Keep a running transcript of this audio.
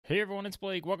Hey everyone, it's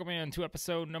Blake. Welcome in to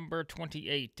episode number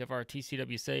 28 of our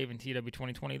TCW Save and TEW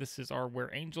 2020. This is our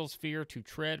Where Angels Fear to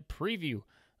Tread preview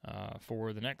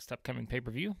for the next upcoming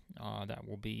pay-per-view. That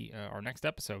will be our next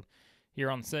episode here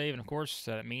on the Save. And of course,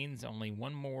 that means only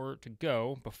one more to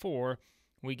go before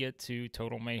we get to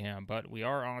Total Mayhem. But we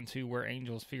are on to Where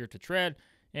Angels Fear to Tread.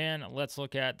 And let's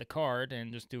look at the card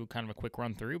and just do kind of a quick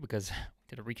run through because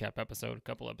we did a recap episode a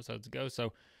couple episodes ago.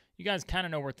 So you guys kind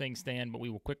of know where things stand, but we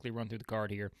will quickly run through the card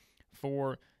here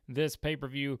for this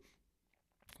pay-per-view.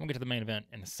 We'll get to the main event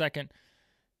in a second.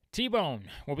 T-Bone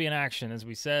will be in action. As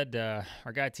we said,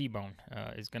 our guy T-Bone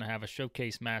is going to have a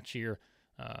showcase match here,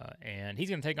 and he's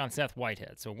going to take on Seth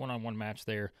Whitehead. So one-on-one match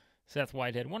there. Seth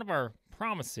Whitehead, one of our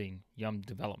promising young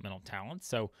developmental talents.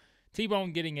 So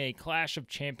T-Bone getting a Clash of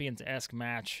Champions-esque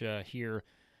match here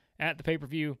at the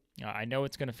pay-per-view. I know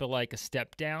it's going to feel like a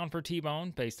step down for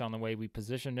T-Bone based on the way we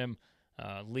positioned him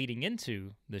leading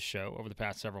into this show over the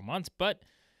past several months, but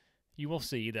you will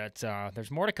see that there's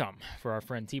more to come for our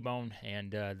friend T-Bone,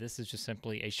 and this is just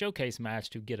simply a showcase match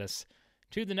to get us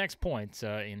to the next point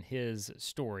in his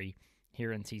story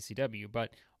here in TCW.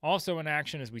 But also in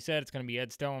action, as we said, it's going to be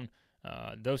Ed Stone.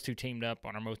 Those two teamed up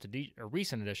on our most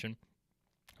recent edition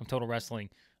of Total Wrestling.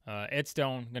 Ed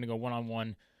Stone going to go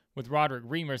one-on-one with Roderick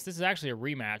Remus. This is actually a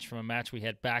rematch from a match we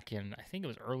had back in, I think it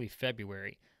was early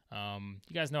February.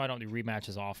 You guys know I don't do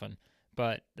rematches often,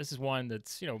 but this is one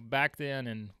that's, back then,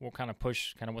 and we'll kind of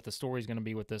push kind of what the story's going to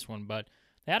be with this one. But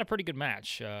they had a pretty good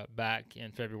match back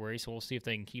in February, so we'll see if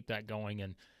they can keep that going.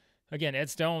 And again, Ed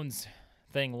Stone's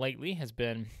thing lately has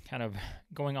been kind of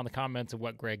going on the comments of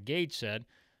what Greg Gage said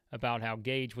about how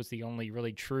Gage was the only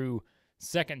really true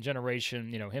second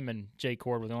generation, him and Jay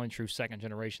Cord were the only true second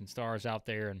generation stars out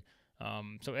there. And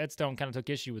so Ed Stone kind of took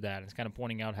issue with that. It's kind of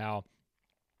pointing out how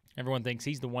everyone thinks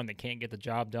he's the one that can't get the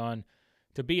job done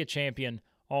to be a champion,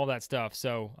 all that stuff.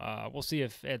 So we'll see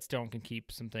if Ed Stone can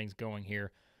keep some things going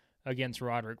here against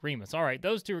Roderick Remus. All right,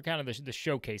 those two are kind of the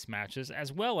showcase matches,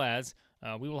 as well as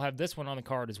we will have this one on the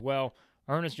card as well.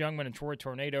 Ernest Youngman and Troy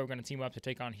Tornado are going to team up to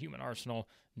take on Human Arsenal,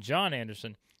 John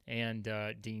Anderson, and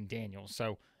Dean Daniels.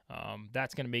 So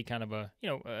that's going to be kind of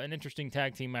an interesting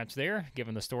tag team match there,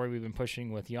 given the story we've been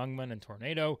pushing with Youngman and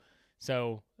Tornado.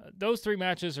 So those three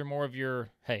matches are more of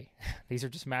your, hey, these are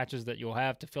just matches that you'll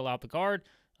have to fill out the card,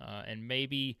 and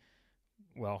maybe,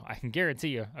 well, I can guarantee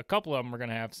you a couple of them are going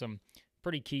to have some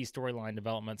pretty key storyline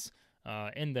developments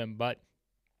in them. But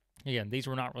again, these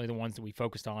were not really the ones that we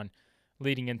focused on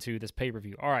leading into this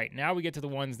pay-per-view. All right, now we get to the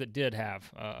ones that did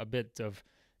have a bit of,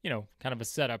 kind of a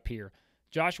setup here.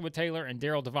 Joshua Taylor and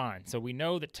Daryl Devine. So we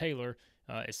know that Taylor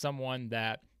is someone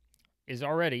that is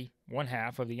already one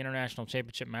half of the International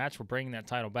Championship match. We're bringing that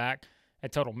title back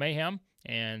at Total Mayhem,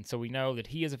 and so we know that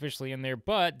he is officially in there.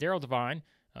 But Daryl Devine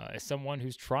is someone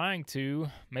who's trying to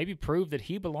maybe prove that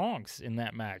he belongs in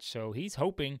that match. So he's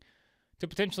hoping to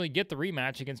potentially get the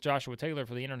rematch against Joshua Taylor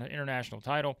for the international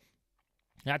title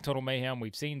at Total Mayhem.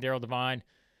 We've seen Daryl Devine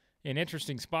in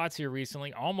interesting spots here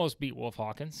recently, almost beat Wolf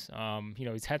Hawkins.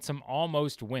 He's had some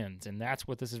almost wins, and that's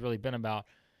what this has really been about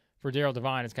for Daryl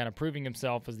Devine, is kind of proving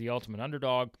himself as the ultimate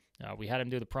underdog. We had him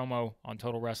do the promo on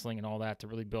Total Wrestling and all that to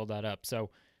really build that up. So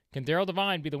can Daryl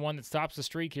Devine be the one that stops the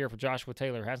streak here for Joshua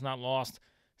Taylor? Has not lost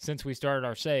since we started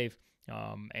our save.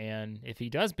 And if he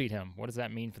does beat him, what does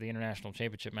that mean for the International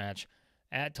Championship match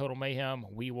at Total Mayhem?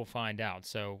 We will find out.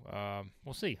 So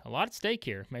we'll see. A lot at stake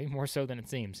here, maybe more so than it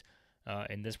seems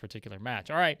in this particular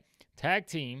match. All right, tag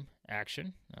team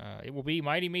action. It will be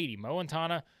Mighty Meaty. Mo and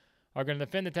Tana are going to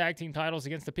defend the tag team titles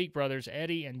against the Peak Brothers,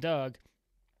 Eddie and Doug.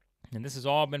 And this has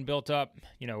all been built up,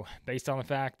 based on the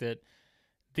fact that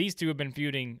these two have been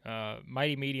feuding.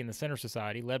 Mighty Meaty and the Center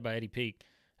Society, led by Eddie Peak,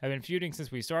 have been feuding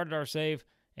since we started our save,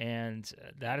 and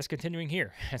that is continuing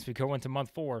here as we go into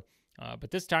month 4.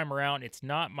 But this time around, it's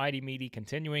not Mighty Meaty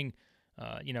continuing,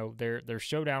 their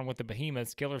showdown with the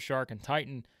Behemoths, Killer Shark and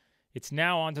Titan. It's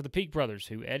now on to the Peak Brothers,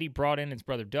 who Eddie brought in his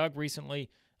brother Doug recently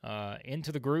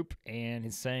into the group, and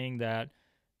is saying that,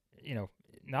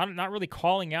 not really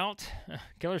calling out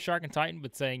Killer Shark and Titan,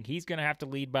 but saying he's going to have to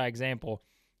lead by example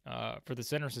for the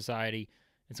Center Society.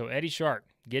 And so Eddie Shark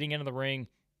getting into the ring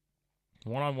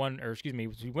we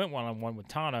went one-on-one with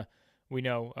Tana, we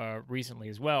know, recently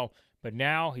as well. But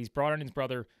now he's brought in his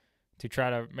brother to try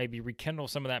to maybe rekindle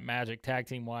some of that magic tag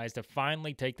team-wise to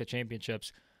finally take the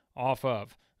championships off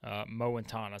of Mo and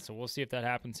Tana. So we'll see if that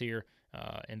happens here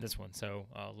in this one. So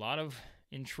a lot of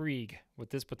intrigue with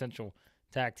this potential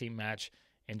tag team match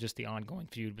and just the ongoing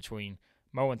feud between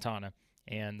Mo and Tana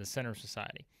and the Center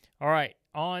Society. All right,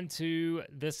 on to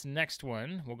this next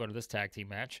one. We'll go to this tag team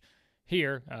match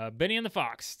here. Benny and the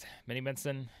Fox. Benny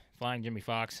Benson, Flying Jimmy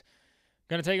Fox,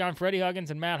 going to take on Freddie Huggins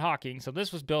and Matt Hawkins. So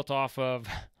this was built off of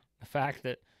the fact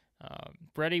that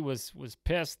Freddie was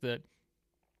pissed that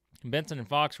Benson and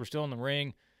Fox were still in the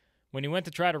ring when he went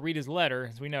to try to read his letter.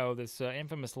 As we know, this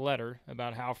infamous letter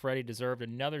about how Freddie deserved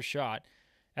another shot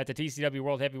at the TCW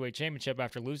World Heavyweight Championship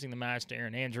after losing the match to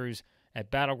Aaron Andrews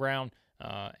at Battleground.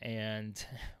 And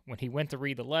when he went to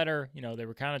read the letter, they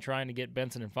were kind of trying to get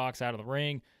Benson and Fox out of the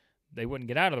ring. They wouldn't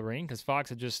get out of the ring because Fox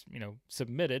had just,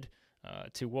 submitted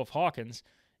to Wolf Hawkins.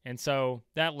 And so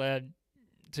that led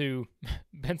to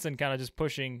Benson kind of just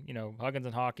pushing, Huggins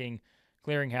and Hawking,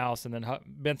 clearing house, and then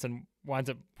Benson winds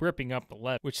up ripping up the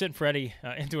letter, which sent Freddie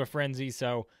into a frenzy.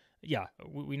 So, yeah,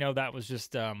 we know that was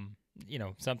just,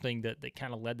 something that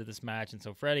kind of led to this match. And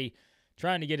so Freddie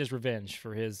trying to get his revenge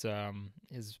for his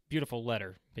beautiful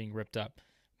letter being ripped up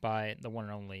by the one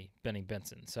and only Benny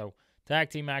Benson. So tag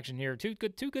team action here. Two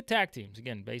good tag teams,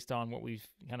 again, based on what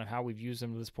how we've used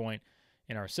them to this point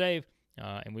in our save.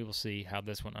 And we will see how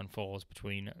this one unfolds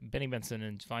between Benny Benson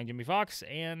and Flying Jimmy Fox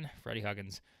and Freddie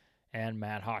Huggins and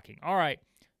Matt Hawking. All right,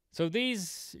 so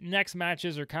these next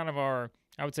matches are kind of our,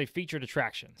 I would say, featured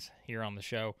attractions here on the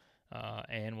show.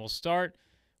 And we'll start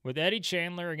with Eddie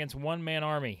Chandler against One Man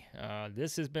Army.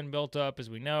 This has been built up, as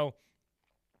we know,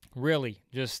 really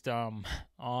just on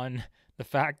the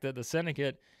fact that the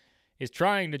Syndicate is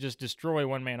trying to just destroy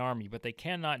One Man Army, but they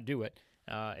cannot do it.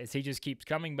 As he just keeps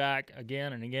coming back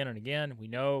again and again and again. We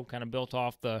know, kind of built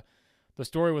off the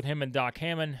story with him and Doc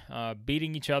Hammond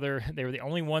beating each other. They were the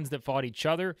only ones that fought each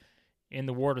other in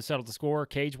the War to Settle the Score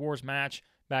Cage Wars match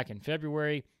back in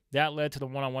February. That led to the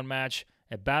one-on-one match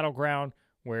at Battleground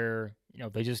where,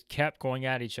 they just kept going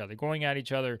at each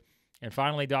other. And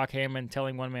finally, Doc Hammond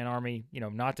telling One Man Army,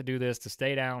 not to do this, to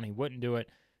stay down. He wouldn't do it.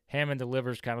 Hammond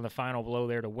delivers kind of the final blow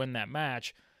there to win that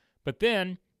match. But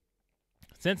then,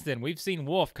 since then, we've seen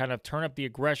Wolf kind of turn up the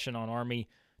aggression on Army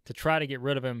to try to get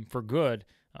rid of him for good,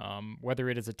 whether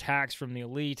it is attacks from the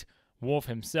Elite, Wolf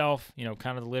himself,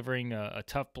 kind of delivering a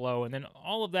tough blow, and then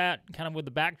all of that kind of with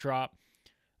the backdrop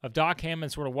of Doc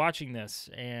Hammond sort of watching this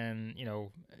and,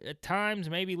 at times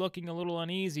maybe looking a little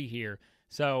uneasy here.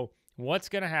 So what's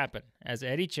going to happen as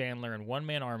Eddie Chandler and One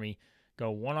Man Army go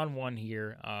one-on-one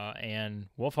here, and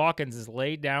Wolf Hawkins has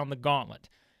laid down the gauntlet.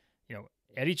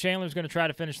 Eddie Chandler's going to try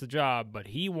to finish the job, but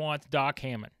he wants Doc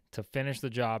Hammond to finish the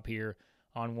job here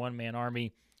on One Man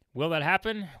Army. Will that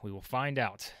happen? We will find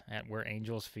out at Where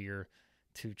Angels Fear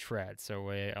to Tread. So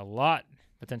a lot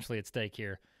potentially at stake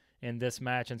here in this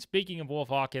match. And speaking of Wolf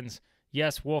Hawkins,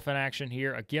 yes, Wolf in action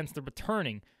here against the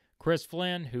returning Chris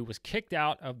Flynn, who was kicked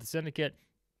out of the Syndicate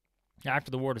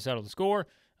after the War to Settle the Score.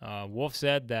 Wolf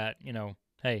said that,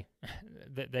 hey,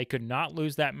 they could not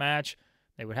lose that match.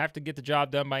 They would have to get the job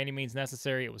done by any means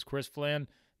necessary. It was Chris Flynn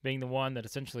being the one that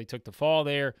essentially took the fall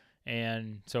there.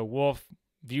 And so Wolf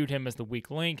viewed him as the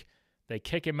weak link. They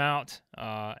kick him out.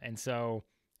 And so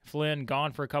Flynn,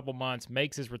 gone for a couple months,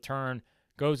 makes his return,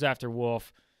 goes after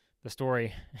Wolf. The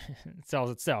story sells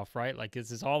itself, right? Like,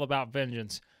 this is all about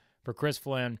vengeance for Chris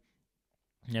Flynn.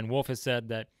 And Wolf has said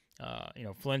that,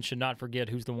 Flynn should not forget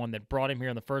who's the one that brought him here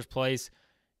in the first place.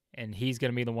 And he's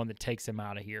going to be the one that takes him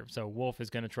out of here. So Wolf is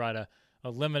going to try to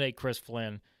eliminate Chris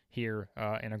Flynn here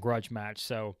in a grudge match.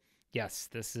 So, yes,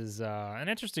 this is an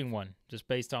interesting one, just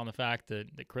based on the fact that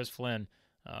Chris Flynn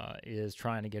is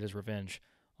trying to get his revenge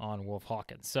on Wolf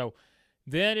Hawkins. So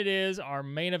then it is our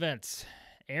main event.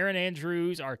 Aaron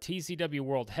Andrews, our TCW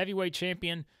World Heavyweight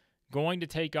Champion, going to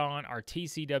take on our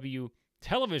TCW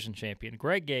Television Champion,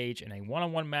 Greg Gage, in a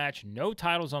one-on-one match. No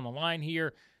titles on the line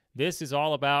here. This is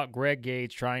all about Greg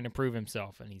Gage trying to prove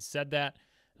himself. And he said that,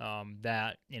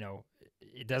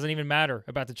 it doesn't even matter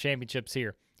about the championships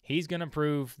here. He's going to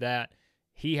prove that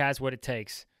he has what it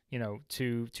takes,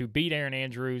 to beat Aaron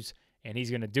Andrews, and he's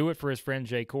going to do it for his friend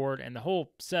Jay Cord. And the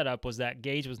whole setup was that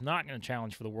Gage was not going to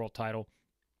challenge for the world title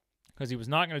because he was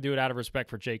not going to do it out of respect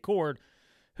for Jay Cord,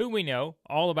 who we know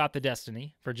all about the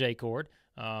destiny for Jay Cord,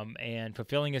 and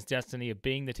fulfilling his destiny of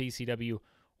being the TCW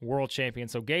World Champion.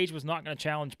 So Gage was not going to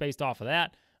challenge based off of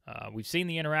that. We've seen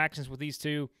the interactions with these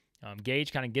two.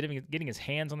 Gage kind of getting his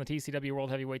hands on the TCW World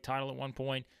Heavyweight title at one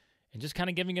point and just kind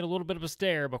of giving it a little bit of a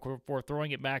stare before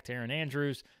throwing it back to Aaron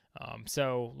Andrews.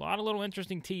 So a lot of little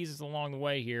interesting teases along the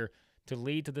way here to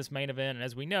lead to this main event. And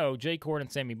as we know, Jay Cord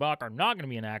and Sammy Bach are not going to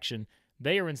be in action.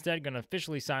 They are instead going to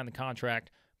officially sign the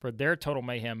contract for their Total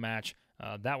Mayhem match.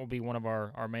 That will be one of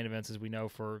our main events, as we know,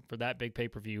 for that big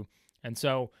pay-per-view. And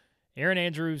so Aaron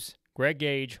Andrews, Greg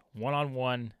Gage,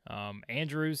 one-on-one.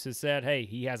 Andrews has said, hey,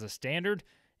 he has a standard,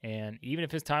 and even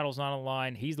if his title's not on the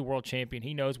line, he's the world champion.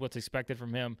 He knows what's expected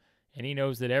from him, and he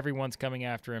knows that everyone's coming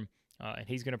after him, and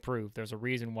he's going to prove there's a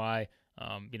reason why,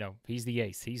 he's the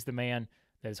ace. He's the man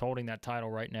that is holding that title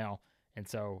right now. And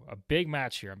so a big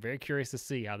match here. I'm very curious to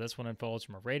see how this one unfolds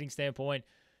from a rating standpoint.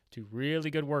 Two really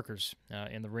good workers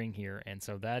in the ring here. And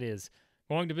so that is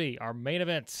going to be our main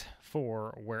event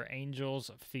for Where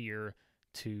Angels Fear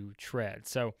to Tread.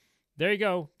 So there you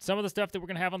go. Some of the stuff that we're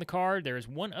going to have on the card. There is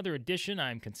one other addition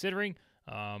I'm considering.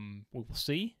 We will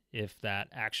see if that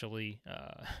actually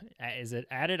is it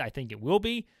added. I think it will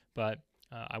be, but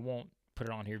I won't put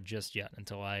it on here just yet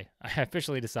until I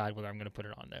officially decide whether I'm going to put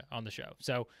it on the show.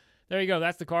 So there you go.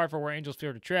 That's the card for Where Angels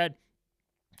Fear to Tread.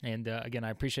 And again, I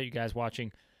appreciate you guys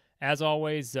watching as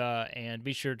always. And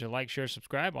be sure to like, share,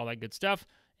 subscribe, all that good stuff.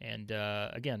 And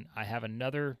again, I have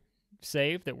another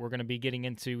save that we're going to be getting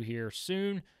into here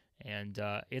soon. And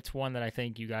it's one that I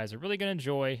think you guys are really going to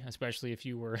enjoy, especially if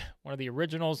you were one of the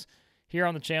originals here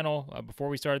on the channel before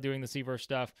we started doing the Seaverse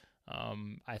stuff.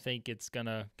 I think it's going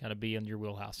to kind of be in your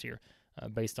wheelhouse here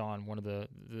based on one of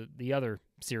the other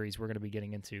series we're going to be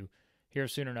getting into here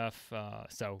soon enough.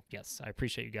 So, yes, I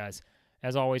appreciate you guys,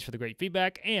 as always, for the great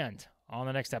feedback. And on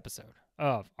the next episode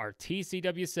of our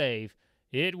TCW Save,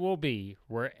 it will be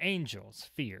Where Angels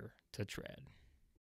Fear to Tread.